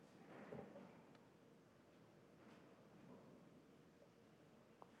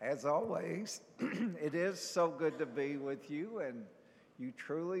As always, it is so good to be with you, and you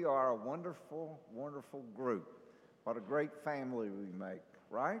truly are a wonderful, wonderful group. What a great family we make,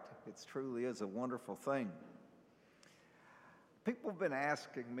 right? It truly is a wonderful thing. People have been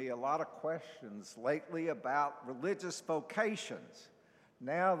asking me a lot of questions lately about religious vocations.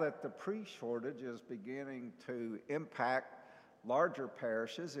 Now that the priest shortage is beginning to impact larger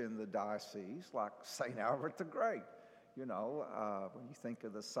parishes in the diocese, like St. Albert the Great. You know, when you think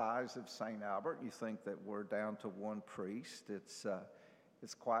of the size of St. Albert, you think that we're down to one priest. It's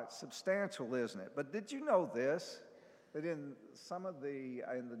quite substantial, isn't it? But did you know this? That in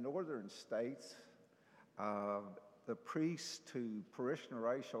the northern states, the priest to parishioner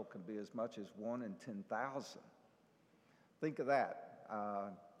ratio can be as much as 1 in 10,000. Think of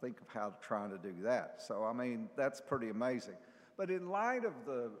that. Think of how trying to do that. So, I mean, that's pretty amazing. But in the light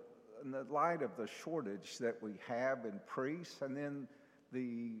of the shortage that we have in priests, and then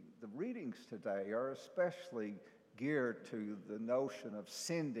the readings today are especially geared to the notion of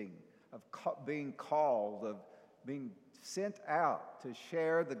sending, of being called, of being sent out to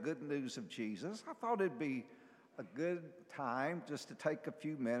share the good news of Jesus. I thought it'd be a good time just to take a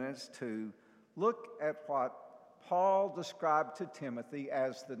few minutes to look at what Paul described to Timothy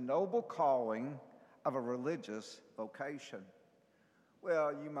as the noble calling of a religious vocation.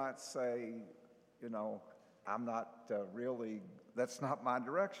 Well, you might say, you know, I'm not that's not my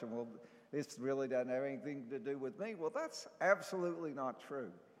direction. Well, this really doesn't have anything to do with me. Well, that's absolutely not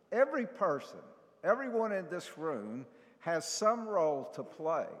true. Every person, everyone in this room has some role to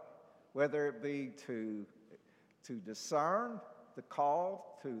play, whether it be to discern the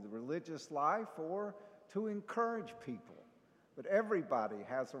call to the religious life or to encourage people. But everybody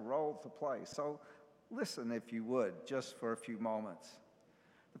has a role to play. So listen, if you would, just for a few moments.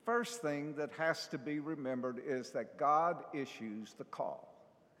 The first thing that has to be remembered is that God issues the call.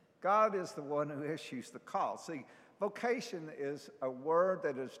 God is the one who issues the call. See, vocation is a word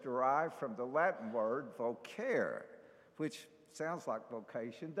that is derived from the Latin word vocare, which sounds like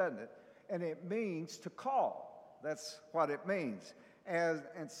vocation, doesn't it? And it means to call. That's what it means. And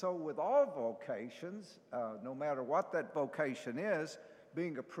so with all vocations, no matter what that vocation is,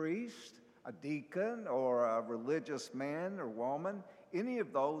 being a priest, a deacon, or a religious man or woman, any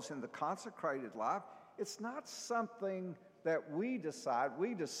of those in the consecrated life, it's not something that we decide.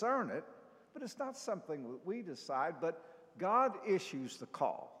 We discern it, but it's not something that we decide, but God issues the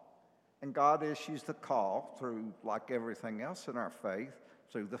call. And God issues the call through, like everything else in our faith,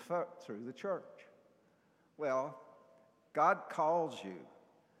 through the church. Well, God calls you.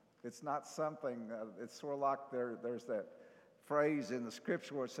 It's not something, it's sort of like there's that phrase in the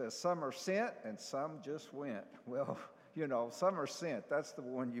scripture where it says, some are sent and some just went. Well, you know, some are sent. That's the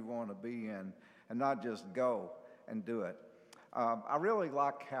one you want to be in and not just go and do it. I really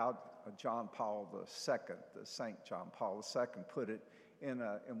like how John Paul II, the Saint John Paul II, put it in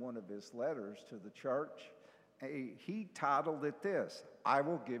one of his letters to the church. He titled it this: I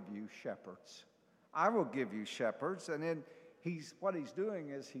will give you shepherds. I will give you shepherds. And then what he's doing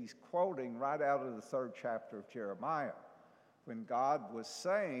is he's quoting right out of the 3rd chapter of Jeremiah, when God was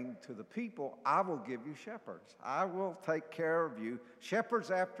saying to the people, I will give you shepherds. I will take care of you,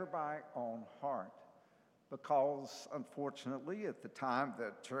 shepherds after my own heart. Because, unfortunately, at the time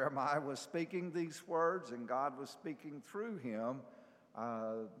that Jeremiah was speaking these words and God was speaking through him,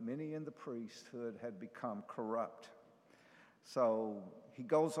 many in the priesthood had become corrupt. So he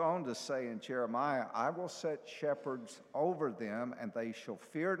goes on to say in Jeremiah, I will set shepherds over them, and they shall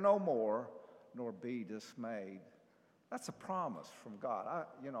fear no more, nor be dismayed. That's a promise from God.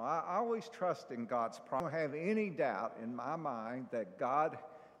 I always trust in God's promise. I don't have any doubt in my mind that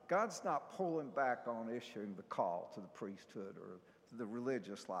God's not pulling back on issuing the call to the priesthood or to the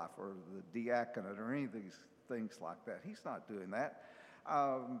religious life or the diaconate or any of these things like that. He's not doing that.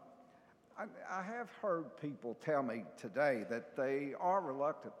 I have heard people tell me today that they are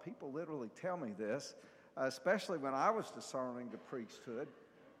reluctant. People literally tell me this, especially when I was discerning the priesthood,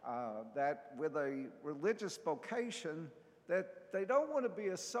 that with a religious vocation, that they don't want to be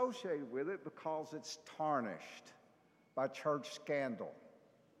associated with it because it's tarnished by church scandal.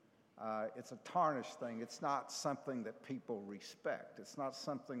 It's a tarnished thing. It's not something that people respect. It's not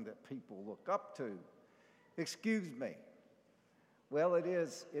something that people look up to. Excuse me. Well, it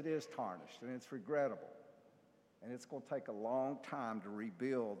is tarnished, and it's regrettable. And it's going to take a long time to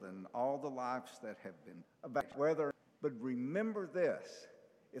rebuild and all the lives that have been about whether. But remember this,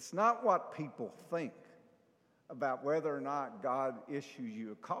 it's not what people think about whether or not God issues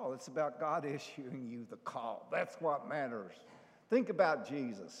you a call. It's about God issuing you the call. That's what matters. Think about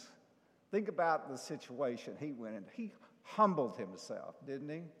Jesus. Think about the situation he went in. humbled himself, didn't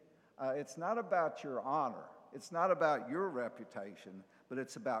he? It's not about your honor. It's not about your reputation, but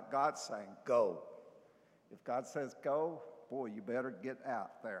it's about God saying, go. If God says go, boy, you better get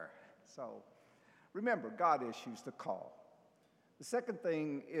out there. So remember, God issues the call. The second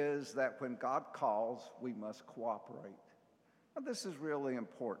thing is that when God calls, we must cooperate. Now, this is really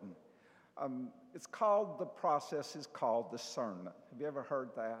important. The process is called discernment. Have you ever heard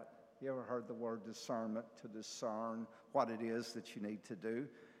that? You ever heard the word discernment, to discern what it is that you need to do?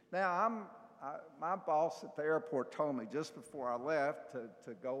 Now, my boss at the airport told me just before I left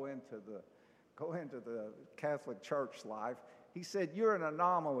to go into the Catholic Church life. He said, you're an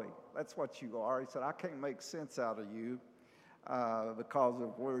anomaly. That's what you are. He said, I can't make sense out of you because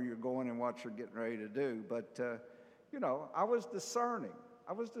of where you're going and what you're getting ready to do. But, I was discerning.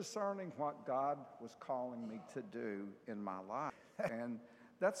 I was discerning what God was calling me to do in my life. And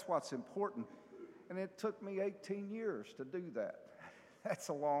that's what's important. And it took me 18 years to do that. That's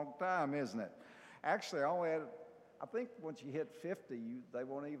a long time, isn't it? Actually, I think once you hit 50, they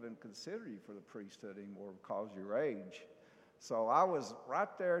won't even consider you for the priesthood anymore because of your age. So I was right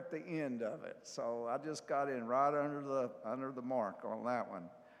there at the end of it. So I just got in right under the mark on that one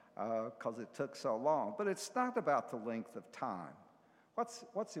because it took so long. But it's not about the length of time.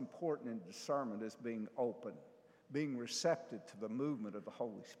 What's important in discernment is being open, being receptive to the movement of the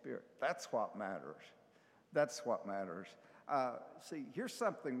Holy Spirit. That's what matters. That's what matters. See, here's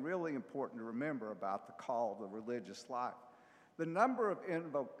something really important to remember about the call of the religious life. The number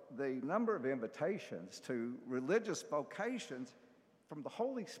of invitations to religious vocations from the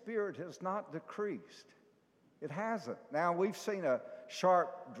Holy Spirit has not decreased. It hasn't. Now, we've seen a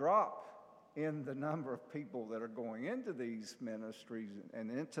sharp drop in the number of people that are going into these ministries and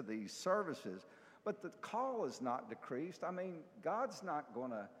into these services, but the call is not decreased. I mean, God's not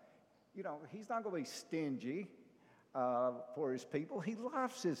going to, he's not going to be stingy for his people. He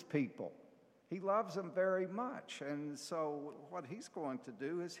loves his people. He loves them very much. And so what he's going to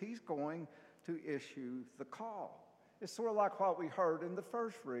do is he's going to issue the call. It's sort of like what we heard in the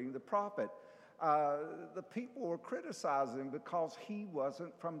first reading, the prophet. The people were criticizing him because he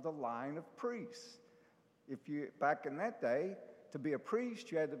wasn't from the line of priests. Back in that day, to be a priest,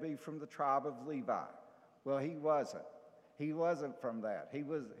 you had to be from the tribe of Levi. Well, he wasn't. He wasn't from that. He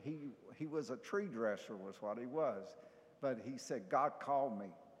was a tree dresser was what he was. But he said, God called me,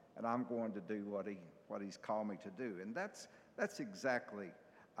 and I'm going to do what he's called me to do. And that's exactly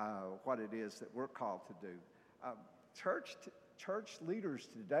what it is that we're called to do. Church leaders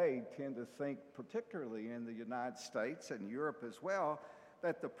today tend to think, particularly in the United States and Europe as well,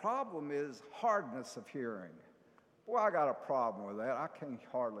 that the problem is hardness of hearing. Boy, I got a problem with that. I can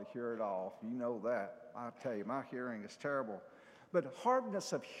hardly hear at all. You know that. I tell you, my hearing is terrible. But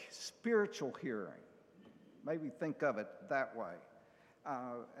hardness of spiritual hearing, maybe think of it that way.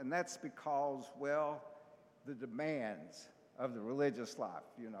 And that's because, the demands of the religious life,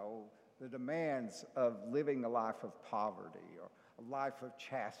 the demands of living a life of poverty or a life of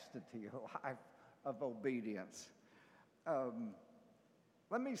chastity, a life of obedience.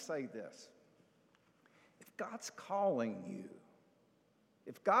 Let me say this. If God's calling you,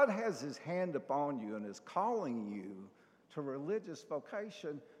 if God has his hand upon you and is calling you to religious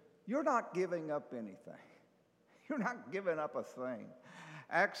vocation, you're not giving up anything. You're not giving up a thing.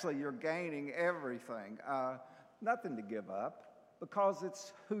 Actually, you're gaining everything. Nothing to give up because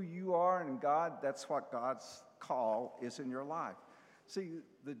it's who you are in God. That's what God's call is in your life. See,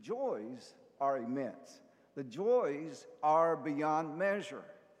 the joys are immense. The joys are beyond measure.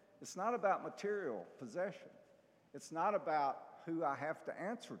 It's not about material possession. It's not about who I have to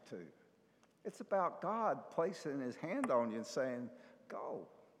answer to. It's about God placing his hand on you and saying, go.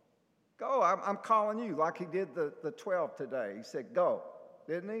 Go, I'm calling you, like he did the 12 today. He said, go,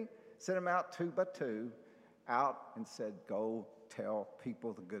 didn't he? Sent them out 2 by 2, out and said, go tell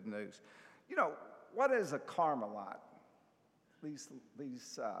people the good news. What is a Carmelite?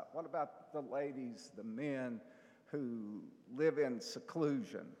 What about the ladies, the men who live in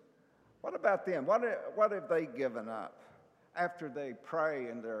seclusion? What about them? What have they given up after they pray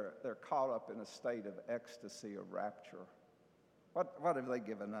and they're caught up in a state of ecstasy or rapture? What have they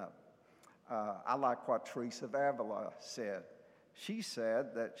given up? I like what Teresa of Avila said. She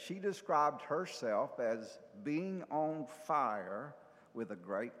said that she described herself as being on fire with a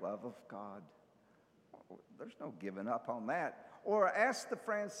great love of God. There's no giving up on that. Or ask the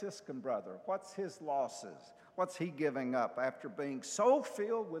Franciscan brother, what's his losses? What's he giving up after being so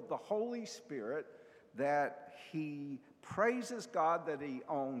filled with the Holy Spirit that he praises God that he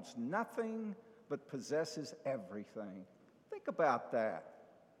owns nothing but possesses everything? Think about that.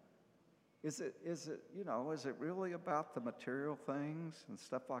 Is it, is it really about the material things and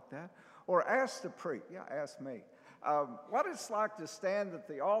stuff like that? Or ask the priest, ask me, what it's like to stand at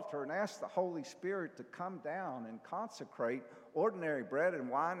the altar and ask the Holy Spirit to come down and consecrate ordinary bread and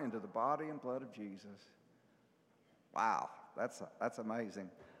wine into the body and blood of Jesus. Wow, that's amazing.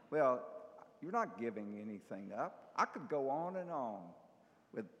 Well, you're not giving anything up. I could go on and on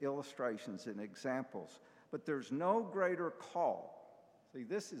with illustrations and examples, but there's no greater call. See,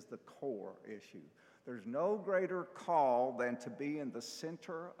 this is the core issue. There's no greater call than to be in the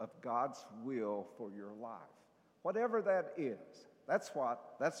center of God's will for your life. Whatever that is, that's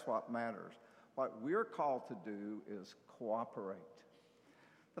what matters. What we're called to do is cooperate.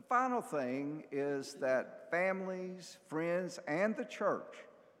 The final thing is that families, friends, and the church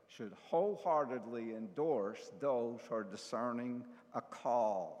should wholeheartedly endorse those who are discerning a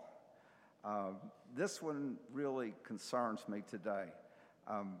call. This one really concerns me today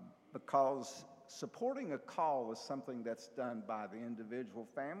because supporting a call is something that's done by the individual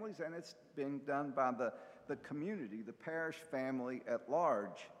families, and it's being done by the community, the parish family at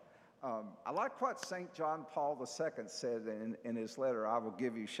large. I like what St. John Paul II said in his letter, I Will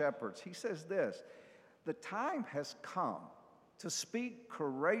Give You Shepherds. He says this, the time has come to speak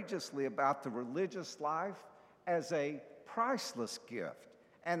courageously about the religious life as a priceless gift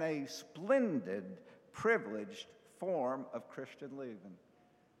and a splendid, privileged form of Christian living.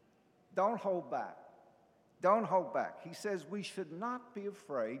 Don't hold back. Don't hold back. He says we should not be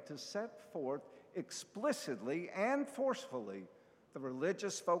afraid to set forth explicitly and forcefully the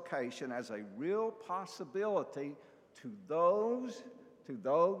religious vocation as a real possibility to those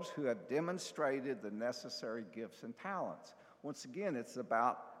who have demonstrated the necessary gifts and talents. Once again, it's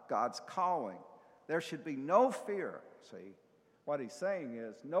about God's calling. There should be no fear. See, what he's saying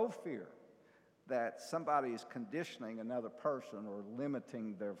is no fear that somebody is conditioning another person or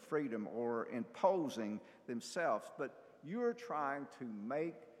limiting their freedom or imposing themselves, but you're trying to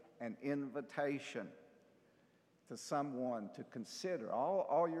make an invitation to someone to consider.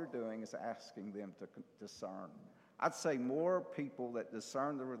 All you're doing is asking them to discern. I'd say more people that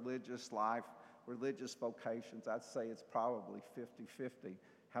discern the religious life, religious vocations, I'd say it's probably 50-50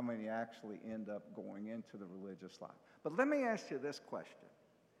 how many actually end up going into the religious life. But let me ask you this question.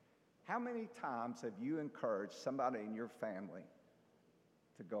 How many times have you encouraged somebody in your family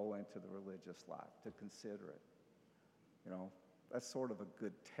to go into the religious life, to consider it? You know, that's sort of a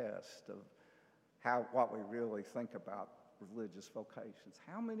good test of what we really think about religious vocations.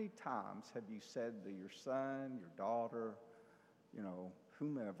 How many times have you said to your son, your daughter,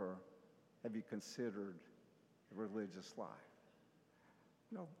 whomever, have you considered the religious life?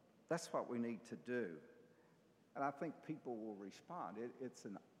 That's what we need to do. And I think people will respond. It's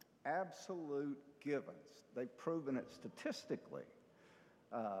an absolute given. They've proven it statistically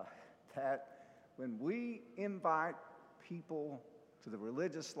that when we invite people to the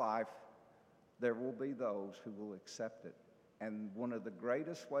religious life, there will be those who will accept it. And one of the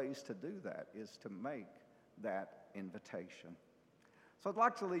greatest ways to do that is to make that invitation. So I'd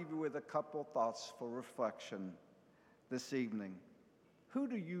like to leave you with a couple thoughts for reflection this evening. Who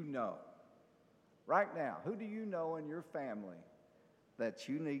do you know right now? Who do you know in your family that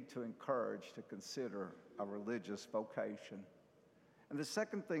you need to encourage to consider a religious vocation? And the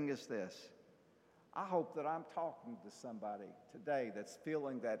second thing is this. I hope that I'm talking to somebody today that's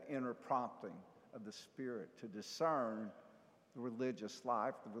feeling that inner prompting of the Spirit to discern the religious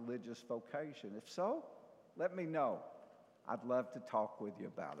life, the religious vocation. If so, let me know. I'd love to talk with you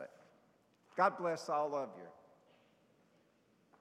about it. God bless all of you.